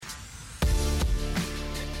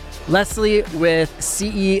Leslie with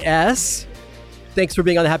CES. Thanks for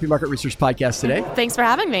being on the Happy Market Research Podcast today. Thanks for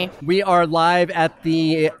having me. We are live at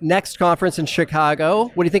the next conference in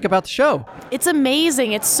Chicago. What do you think about the show? It's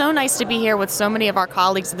amazing. It's so nice to be here with so many of our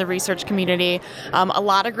colleagues in the research community. A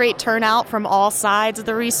lot of great turnout from all sides of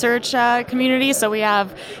the research community. So we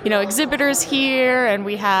have, exhibitors here, and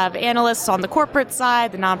we have analysts on the corporate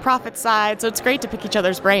side, the nonprofit side. So it's great to pick each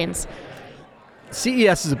other's brains.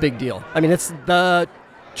 CES is a big deal. I mean, it's the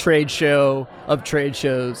trade show of trade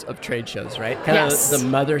shows of trade shows, right? Kind of the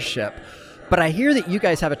mothership. But I hear that you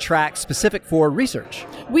guys have a track specific for research.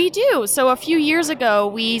 We do. So a few years ago,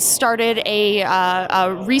 we started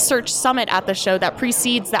a research summit at the show that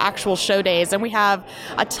precedes the actual show days. And we have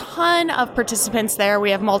a ton of participants there.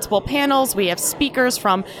 We have multiple panels. We have speakers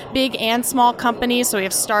from big and small companies. So we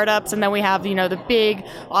have startups, and then we have, the big,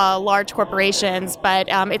 large corporations. But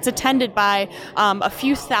it's attended by a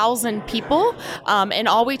few thousand people. And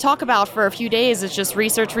all we talk about for a few days is just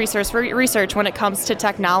research when it comes to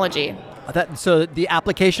technology. So the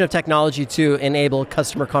application of technology to enable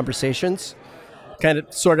customer conversations,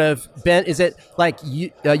 is it like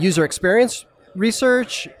user experience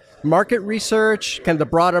research, market research, kind of the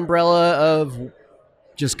broad umbrella of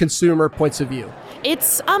just consumer points of view?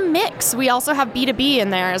 It's a mix. We also have B2B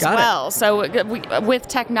in there as well. So with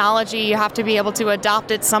technology, you have to be able to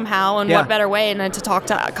adopt it somehow, and what better way than to talk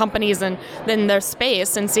to companies and in their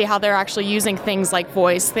space and see how they're actually using things like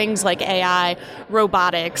voice, things like AI,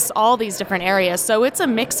 robotics, all these different areas. So it's a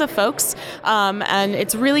mix of folks, and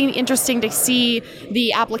it's really interesting to see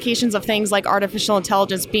the applications of things like artificial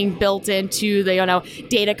intelligence being built into the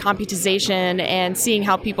data computization and seeing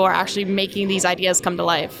how people are actually making these ideas come to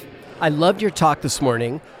life. I loved your talk this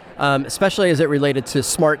morning, especially as it related to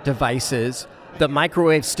smart devices. The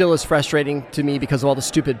microwave still is frustrating to me because of all the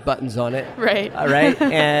stupid buttons on it. Right.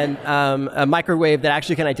 And a microwave that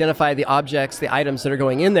actually can identify the objects, the items that are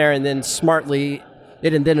going in there, and then smartly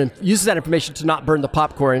and then uses that information to not burn the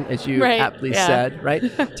popcorn, as you aptly said, right?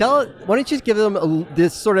 Why don't you give them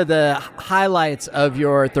the highlights of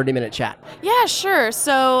your 30-minute chat? Yeah, sure.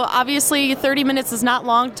 So obviously 30 minutes is not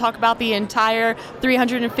long to talk about the entire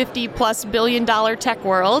 $350+ billion tech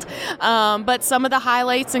world. But some of the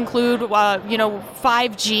highlights include,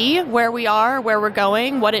 5G, where we are, where we're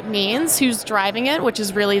going, what it means, who's driving it, which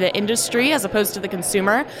is really the industry as opposed to the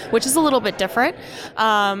consumer, which is a little bit different.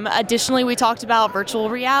 Additionally, we talked about virtual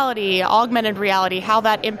reality, augmented reality, how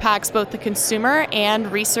that impacts both the consumer and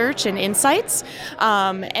research and insights.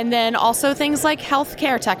 And then also things like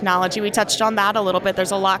healthcare technology. We touched on that a little bit.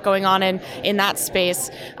 There's a lot going on in that space.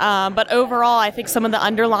 But overall, I think some of the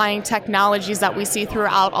underlying technologies that we see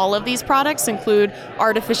throughout all of these products include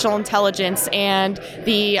artificial intelligence and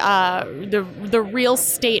the real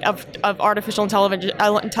state of artificial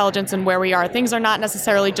intelligence and where we are. Things are not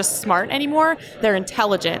necessarily just smart anymore. They're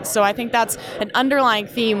intelligent. So I think that's an underlying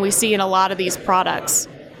theme we see in a lot of these products.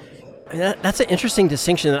 That's an interesting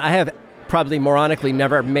distinction that I have probably moronically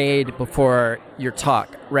never made before your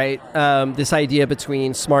talk, right? This idea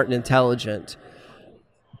between smart and intelligent.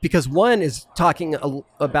 Because one is talking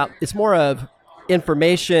about, it's more of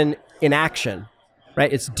information in action,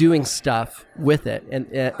 right? It's doing stuff with it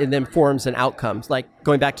and then forms and outcomes, like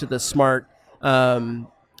going back to the smart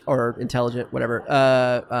or intelligent,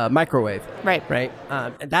 whatever, microwave. Right.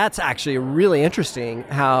 And that's actually really interesting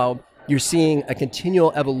how you're seeing a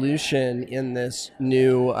continual evolution in this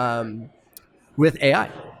new, with AI.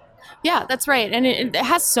 Yeah, that's right. And it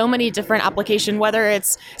has so many different applications, whether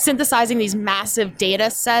it's synthesizing these massive data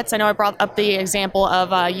sets. I know I brought up the example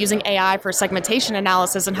of using AI for segmentation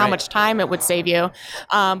analysis and how much time it would save you.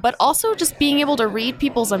 But also just being able to read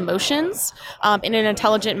people's emotions in an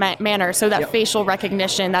intelligent manner. So that facial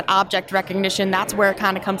recognition, that object recognition, that's where it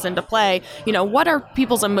kind of comes into play. What are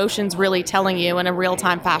people's emotions really telling you in a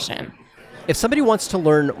real-time fashion? If somebody wants to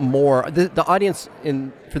learn more, the audience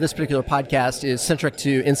for this particular podcast is centric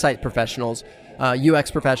to insight professionals, UX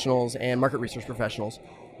professionals, and market research professionals.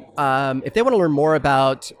 If they want to learn more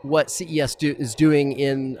about what CES is doing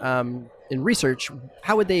in research,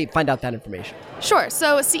 how would they find out that information? Sure.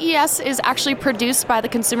 So CES is actually produced by the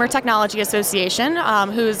Consumer Technology Association,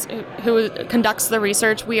 who conducts the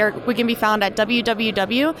research. We can be found at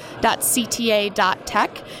www.cta.tech,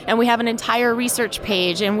 and we have an entire research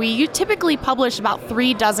page. And we typically publish about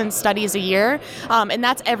 36 studies a year, and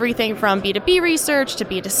that's everything from B2B research to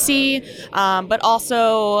B2C, but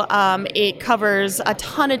also it covers a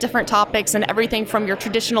ton of different topics and everything from your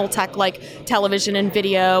traditional tech like television and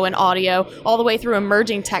video and audio, all the way through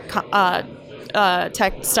emerging tech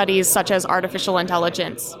studies such as artificial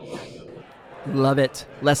intelligence. Love it.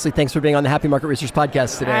 Leslie, thanks for being on the Happy Market Research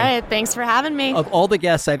Podcast today. All right. Thanks for having me. Of all the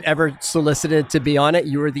guests I've ever solicited to be on it,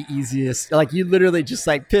 you were the easiest. Like, you literally just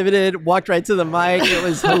like pivoted, walked right to the mic. It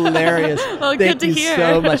was hilarious. Well, thank good to you hear.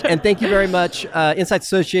 so much. And thank you very much, Insights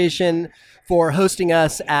Association, for hosting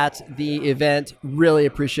us at the event. Really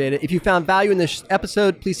appreciate it. If you found value in this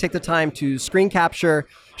episode, please take the time to screen capture,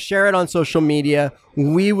 share it on social media.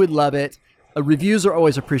 We would love it. Reviews are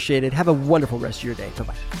always appreciated. Have a wonderful rest of your day.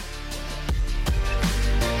 Bye-bye.